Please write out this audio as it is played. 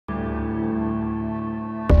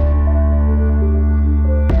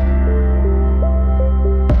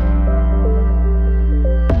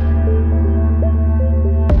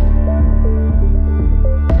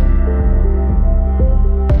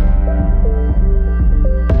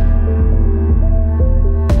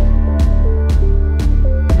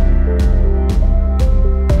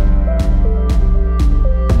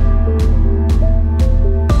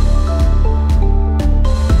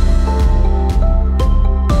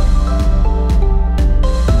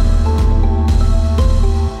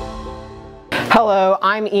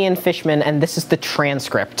I'm Ian Fishman, and this is the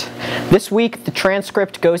Transcript. This week, the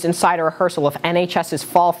Transcript goes inside a rehearsal of NHS's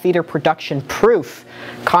fall theater production, Proof.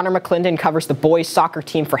 Connor McLindon covers the boys' soccer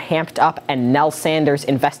team for Hamped Up, and Nell Sanders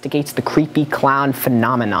investigates the creepy clown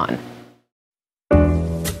phenomenon.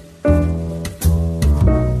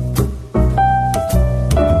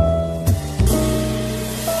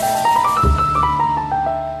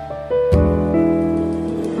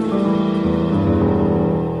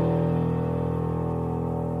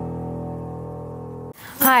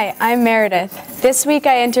 Hi, I'm Meredith. This week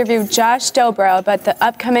I interviewed Josh Dobro about the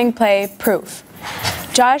upcoming play, Proof.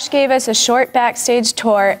 Josh gave us a short backstage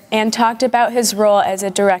tour and talked about his role as a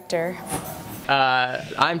director.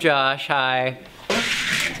 I'm Josh, hi.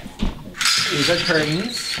 These are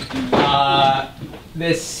curtains.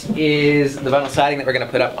 This is the vinyl siding that we're going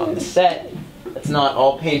to put up on the set. It's not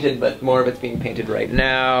all painted, but more of it's being painted right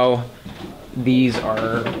now. These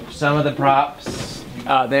are some of the props.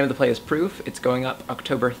 The name of the play is Proof. It's going up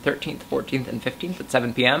October 13th, 14th, and 15th at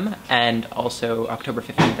 7 p.m. and also October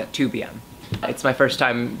 15th at 2 p.m. It's my first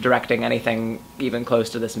time directing anything even close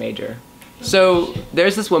to this major. So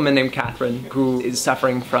there's this woman named Catherine who is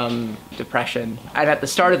suffering from depression. And at the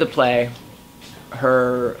start of the play,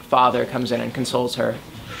 her father comes in and consoles her.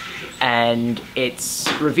 And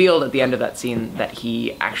it's revealed at the end of that scene that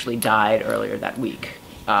he actually died earlier that week.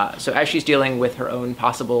 So as she's dealing with her own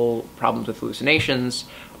possible problems with hallucinations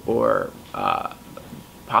or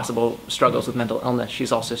possible struggles with mental illness,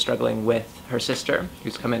 she's also struggling with her sister,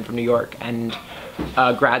 who's come in from New York, and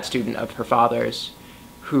a grad student of her father's,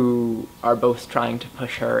 who are both trying to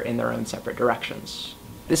push her in their own separate directions.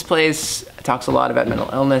 This play talks a lot about mental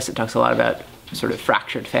illness. It talks a lot about sort of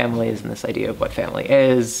fractured families and this idea of what family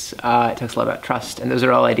is. It talks a lot about trust, and those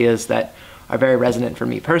are all ideas that are very resonant for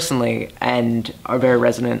me personally and are very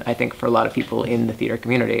resonant, I think, for a lot of people in the theater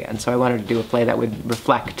community. And so I wanted to do a play that would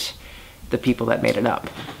reflect the people that made it up.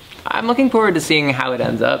 I'm looking forward to seeing how it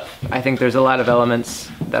ends up. I think there's a lot of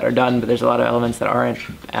elements that are done, but there's a lot of elements that aren't.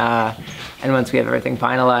 And once we have everything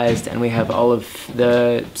finalized and we have all of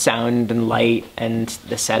the sound and light and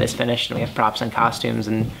the set is finished and we have props and costumes,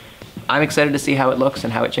 and I'm excited to see how it looks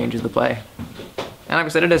and how it changes the play. And I'm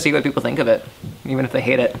excited to see what people think of it, even if they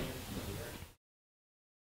hate it.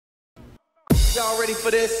 Y'all ready for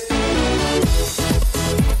this?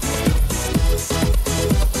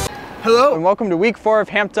 Hello and welcome to week 4 of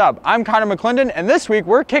Hamped Up. I'm Connor McLindon, and this week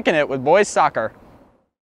we're kicking it with boys soccer.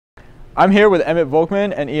 I'm here with Emmett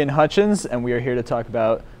Volkman and Ian Hutchins, and we are here to talk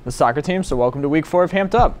about the soccer team. So welcome to week 4 of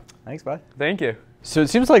Hamped Up. Thanks, bud. Thank you. So it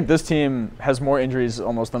seems like this team has more injuries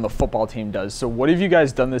almost than the football team does. So what have you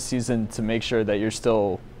guys done this season to make sure that you're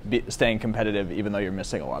still staying competitive even though you're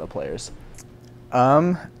missing a lot of players?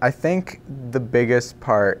 I think the biggest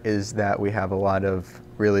part is that we have a lot of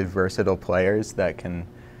really versatile players that can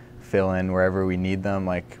fill in wherever we need them.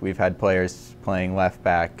 Like, we've had players playing left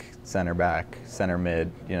back, center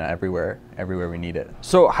mid, you know, everywhere we need it.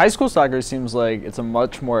 So high school soccer seems like it's a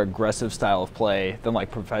much more aggressive style of play than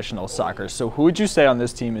like professional soccer. So who would you say on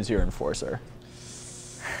this team is your enforcer?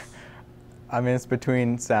 I mean, it's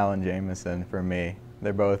between Sal and Jameson for me.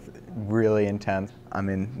 They're both really intense. I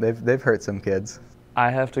mean, they've hurt some kids. I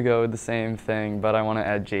have to go with the same thing, but I want to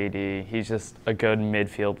add JD. He's just a good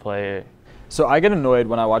midfield player. So I get annoyed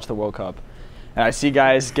when I watch the World Cup and I see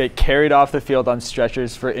guys get carried off the field on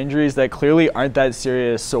stretchers for injuries that clearly aren't that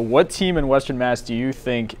serious. So what team in Western Mass do you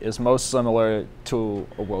think is most similar to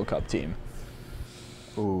a World Cup team?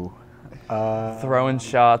 Ooh. Throwing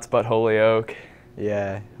shots, but Holyoke.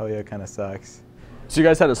 Yeah, Holyoke kind of sucks. So you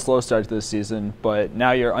guys had a slow start to this season, but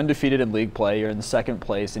now you're undefeated in league play. You're in the 2nd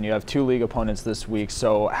place, and you have 2 league opponents this week.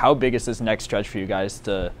 So how big is this next stretch for you guys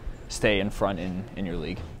to stay in front in your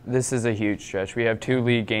league? This is a huge stretch. We have 2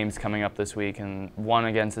 league games coming up this week, and one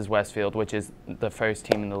against is Westfield, which is the first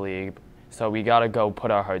team in the league. So we got to go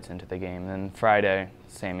put our hearts into the game. And Friday,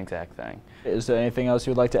 same exact thing. Is there anything else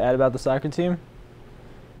you would like to add about the soccer team?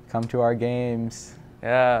 Come to our games.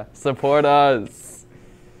 Yeah, support us.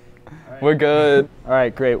 We're good. All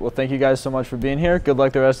right, great. Well, thank you guys so much for being here. Good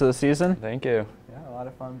luck the rest of the season. Thank you. Yeah, a lot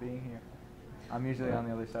of fun being here. I'm usually on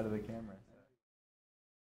the other side of the camera.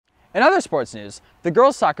 In other sports news, the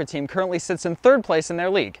girls' soccer team currently sits in 3rd place in their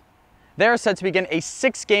league. They are set to begin a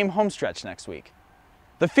 6-game home stretch next week.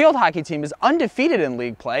 The field hockey team is undefeated in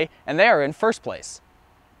league play, and they are in 1st place.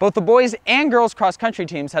 Both the boys and girls cross-country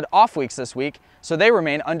teams had off weeks this week, so they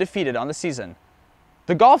remain undefeated on the season.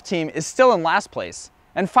 The golf team is still in last place.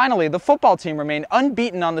 And finally, the football team remained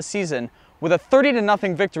unbeaten on the season with a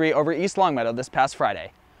 30-0 victory over East Longmeadow this past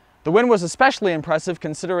Friday. The win was especially impressive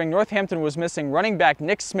considering Northampton was missing running back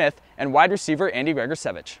Nick Smith and wide receiver Andy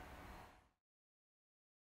Gregorsevich.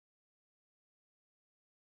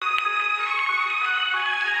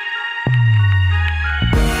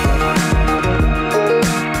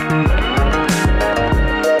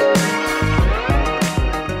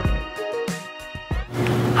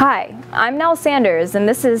 I'm Nell Sanders, and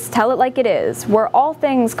this is Tell It Like It Is, where all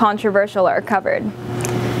things controversial are covered.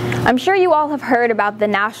 I'm sure you all have heard about the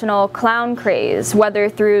national clown craze, whether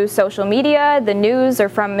through social media, the news, or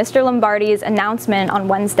from Mr. Lombardi's announcement on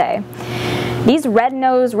Wednesday. These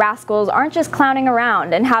red-nosed rascals aren't just clowning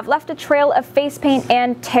around and have left a trail of face paint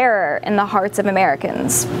and terror in the hearts of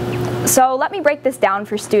Americans. So let me break this down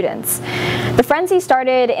for students. The frenzy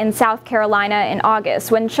started in South Carolina in August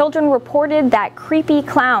when children reported that creepy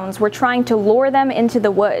clowns were trying to lure them into the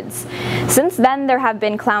woods. Since then, there have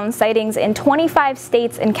been clown sightings in 25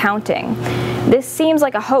 states and counting. This seems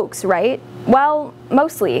like a hoax, right? Well,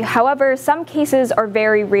 mostly. However, some cases are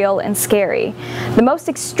very real and scary. The most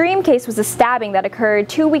extreme case was a stabbing that occurred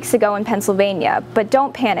 2 weeks ago in Pennsylvania. But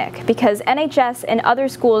don't panic, because NHS and other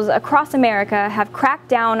schools across America have cracked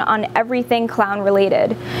down on everything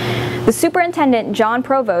clown-related. The superintendent, John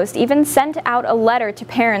Provost, even sent out a letter to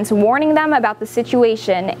parents warning them about the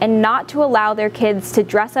situation and not to allow their kids to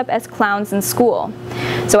dress up as clowns in school.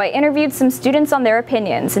 So I interviewed some students on their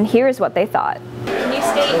opinions, and here's what they thought. Can you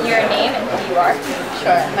state your name and who you are?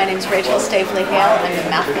 Sure. My name is Rachel Staveley Hale. I'm the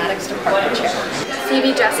Mathematics Department Chair.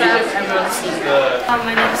 Phoebe Jessup. I'm a senior.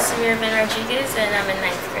 My name is Samir Ben Rodriguez, and I'm in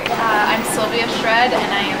 9th grade. I'm Sylvia Shred,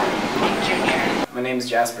 and I am a junior. My name is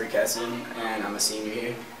Jasper Kesin, and I'm a senior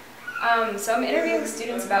here. So I'm interviewing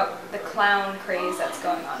students about the clown craze that's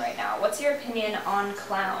going on right now. What's your opinion on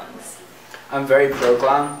clowns? I'm very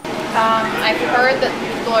pro-clown. I've heard that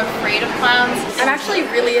people are afraid of clowns. I'm actually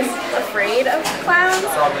really afraid of clowns.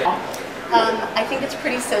 I think it's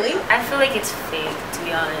pretty silly. I feel like it's fake, to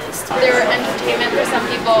be honest. They're entertainment for some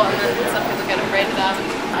people, and then some people get afraid of them.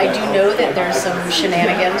 I do know that there's some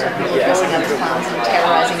shenanigans with people dressing up as clowns and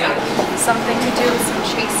terrorizing people. Something to do with some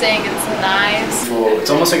chasing and some knives. Well, it's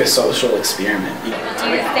almost like a social experiment. Do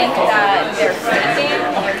you think that they're faking,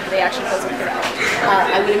 or do they actually pose a threat?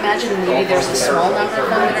 I would imagine maybe there's a small number of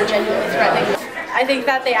them that are genuinely threatening. I think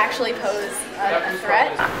that they actually pose a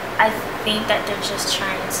threat. I think that they're just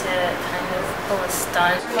trying to kind of pull a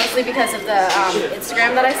stunt. Mostly because of the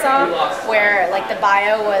Instagram that I saw, where like the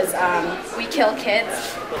bio was, "We kill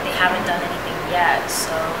kids." They haven't done anything yet,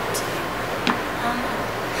 so.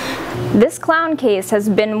 This clown case has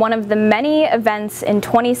been one of the many events in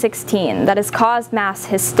 2016 that has caused mass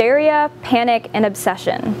hysteria, panic, and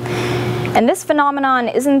obsession. And this phenomenon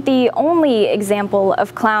isn't the only example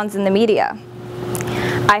of clowns in the media.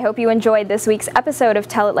 I hope you enjoyed this week's episode of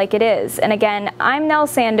Tell It Like It Is. And again, I'm Nell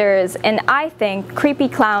Sanders, and I think creepy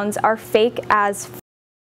clowns are fake as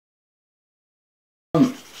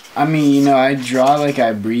I mean, you know, I draw like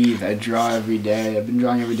I breathe. I draw every day. I've been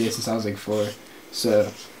drawing every day since I was like 4. So,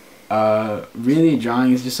 really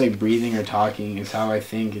drawing is just like breathing or talking. It's how I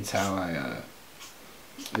think. It's how I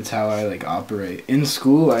like operate. In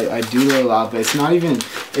school, I doodle a lot, but it's not even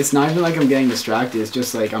like I'm getting distracted. It's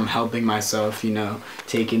just like I'm helping myself, you know,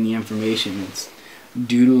 take in the information. It's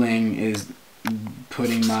doodling is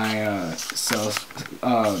putting my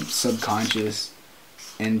subconscious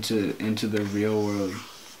into the real world.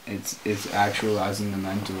 It's actualizing the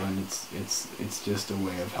mental, and it's just a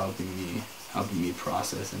way of helping me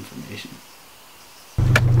process information.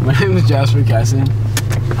 My name is Jasper Kesin.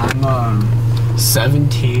 I'm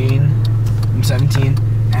 17. I'm 17,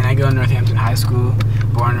 and I go to Northampton High School.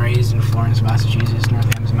 Born and raised in Florence, Massachusetts,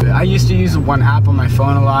 Northampton. I used to use one app on my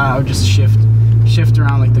phone a lot. I would just shift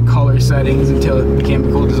around like the color settings until it became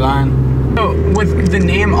a cool design. So with the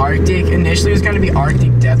name Arctic, initially it was going to be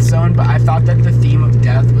Arctic Death Zone, but I thought that the theme of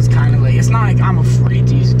death was kind of like, it's not like I'm afraid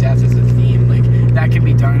to use death as a theme, like that can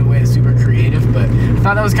be done in a way that's super creative, but I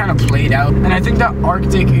thought that was kind of played out. And I think that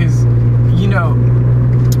Arctic is, you know,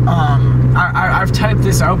 I've typed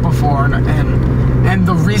this out before, and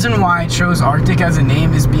the reason why I chose Arctic as a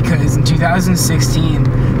name is because in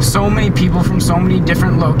 2016, so many people from so many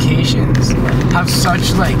different locations have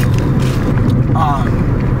such like,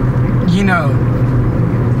 you know,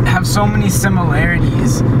 have so many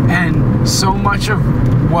similarities, and so much of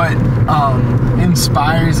what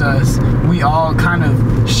inspires us, we all kind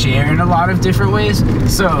of share in a lot of different ways.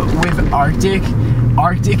 So with Arctic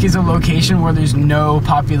is a location where there's no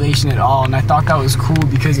population at all, and I thought that was cool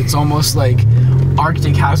because it's almost like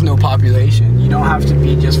Arctic has no population. You don't have to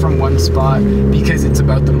be just from one spot because it's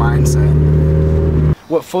about the mindset.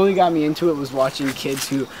 What fully got me into it was watching kids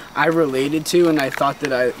who I related to, and I thought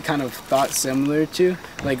that I kind of thought similar to,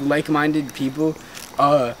 like-minded people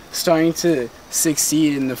starting to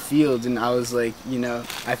succeed in the field, and I was like, you know,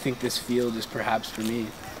 I think this field is perhaps for me.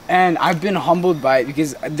 And I've been humbled by it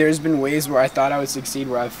because there's been ways where I thought I would succeed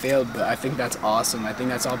where I've failed, but I think that's awesome. I think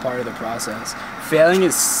that's all part of the process. Failing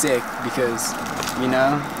is sick because, you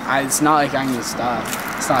know, it's not like I'm going to stop.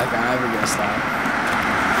 It's not like I'm ever going to stop.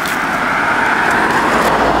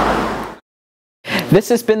 This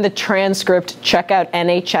has been the Transcript. Check out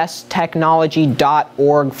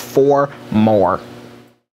nhstechnology.org for more.